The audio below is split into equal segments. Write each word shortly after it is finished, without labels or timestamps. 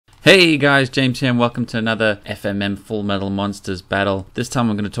Hey guys, James here and welcome to another FMM Full Metal Monsters battle. This time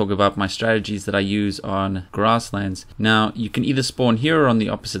I'm going to talk about my strategies that I use on grasslands. Now, you can either spawn here or on the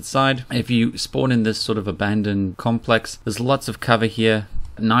opposite side. If you spawn in this sort of abandoned complex, there's lots of cover here.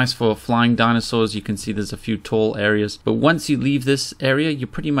 Nice for flying dinosaurs. You can see there's a few tall areas, but once you leave this area you're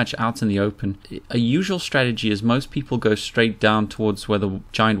pretty much out in the open. A usual strategy is most people go straight down towards where the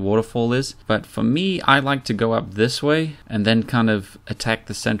giant waterfall is, but for me I like to go up this way and then kind of attack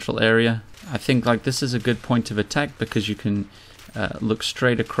the central area. I think like this is a good point of attack because you can look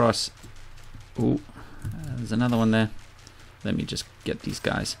straight across. Ooh, there's another one there. Let me just get these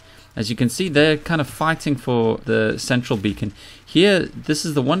guys. As you can see, they're kind of fighting for the central beacon. Here, this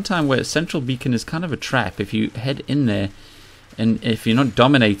is the one time where central beacon is kind of a trap. If you head in there, and if you're not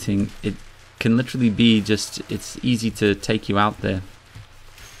dominating, it can literally be just, it's easy to take you out there.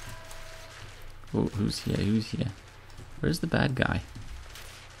 Oh, who's here? Who's here? Where's the bad guy?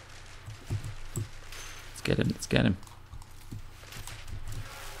 Let's get him, let's get him.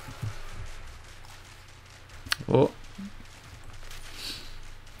 Oh.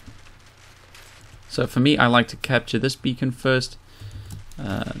 So for me, I like to capture this beacon first.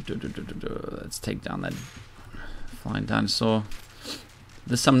 Let's take down that flying dinosaur.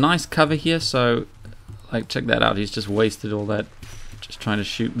 There's some nice cover here, so like check that out. He's just wasted all that, just trying to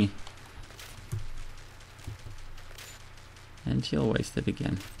shoot me. And he'll waste it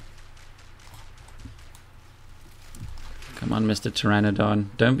again. Come on, Mr. Pteranodon.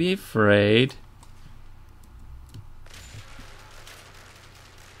 Don't be afraid.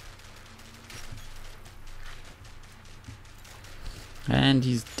 And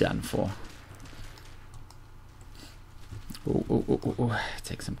he's done for. Oh.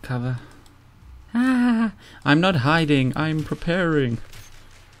 Take some cover. Ah, I'm not hiding, I'm preparing.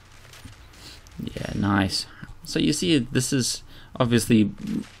 Yeah, nice. So you see, this is obviously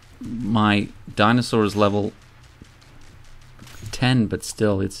my dinosaur is level 10, but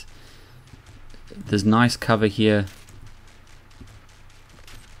still, there's nice cover here.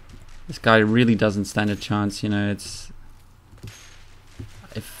 This guy really doesn't stand a chance, you know.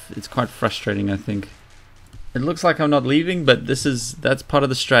 It's quite frustrating, I think. It looks like I'm not leaving, but that's part of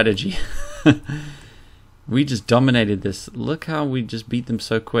the strategy. We just dominated this. Look how we just beat them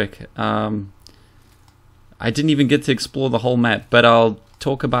so quick. I didn't even get to explore the whole map, but I'll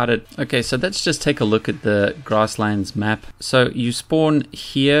talk about it. Okay, so let's just take a look at the grasslands map. So you spawn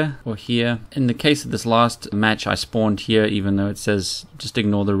here or here. In the case of this last match, I spawned here, even though it says just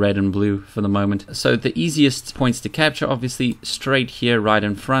ignore the red and blue for the moment. So the easiest points to capture, obviously straight here right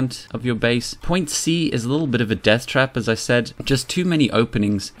in front of your base. Point C is a little bit of a death trap, as I said. Just too many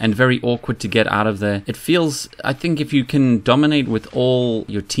openings and very awkward to get out of there. It feels, I think if you can dominate with all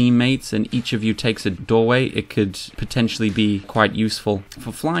your teammates and each of you takes a doorway, it could potentially be quite useful.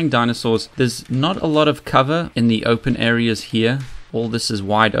 For flying dinosaurs, there's not a lot of cover in the open areas here. All this is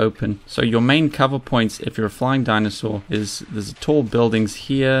wide open. So your main cover points, if you're a flying dinosaur, is there's tall buildings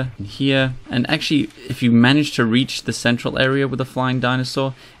here and here. And actually, if you manage to reach the central area with a flying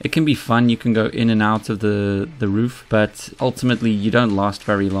dinosaur, it can be fun. You can go in and out of the roof, but ultimately you don't last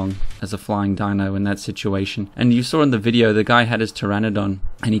very long as a flying dino in that situation. And you saw in the video, the guy had his Pteranodon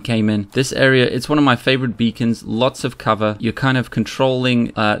and he came in. This area, it's one of my favorite beacons, lots of cover. You're kind of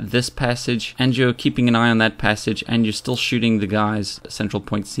controlling this passage and you're keeping an eye on that passage and you're still shooting the guys central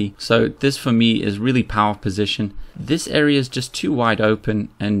point C. So this for me is really power position. This area is just too wide open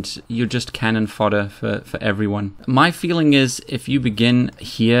and you're just cannon fodder for everyone. My feeling is if you begin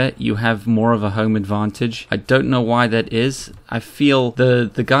here, you have more of a home advantage. I don't know why that is. I feel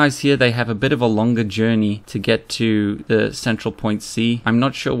the guys here, they have a bit of a longer journey to get to the central point C. I'm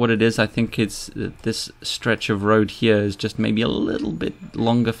not sure what it is. I think it's this stretch of road here is just maybe a little bit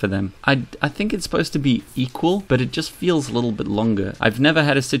longer for them. I think it's supposed to be equal, but it just feels a little bit longer. I've never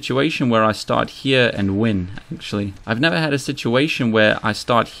had a situation where I start here and win, actually. I've never had a situation where I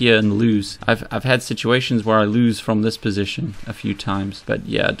start here and lose. I've had situations where I lose from this position a few times, but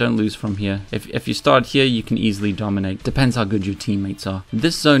yeah, don't lose from here. If you start here, you can easily dominate. Depends how good your teammates are.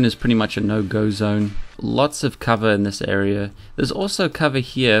 This zone is pretty much a no-go zone. Lots of cover in this area. There's also cover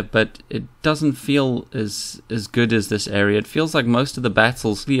here, but it doesn't feel as good as this area. It feels like most of the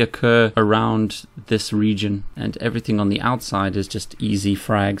battles occur around this region and everything on the outside is just easy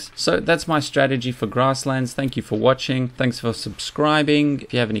frags. So that's my strategy for grasslands. Thank you for watching. Thanks for subscribing.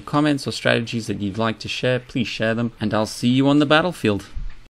 If you have any comments or strategies that you'd like to share, please share them and I'll see you on the battlefield.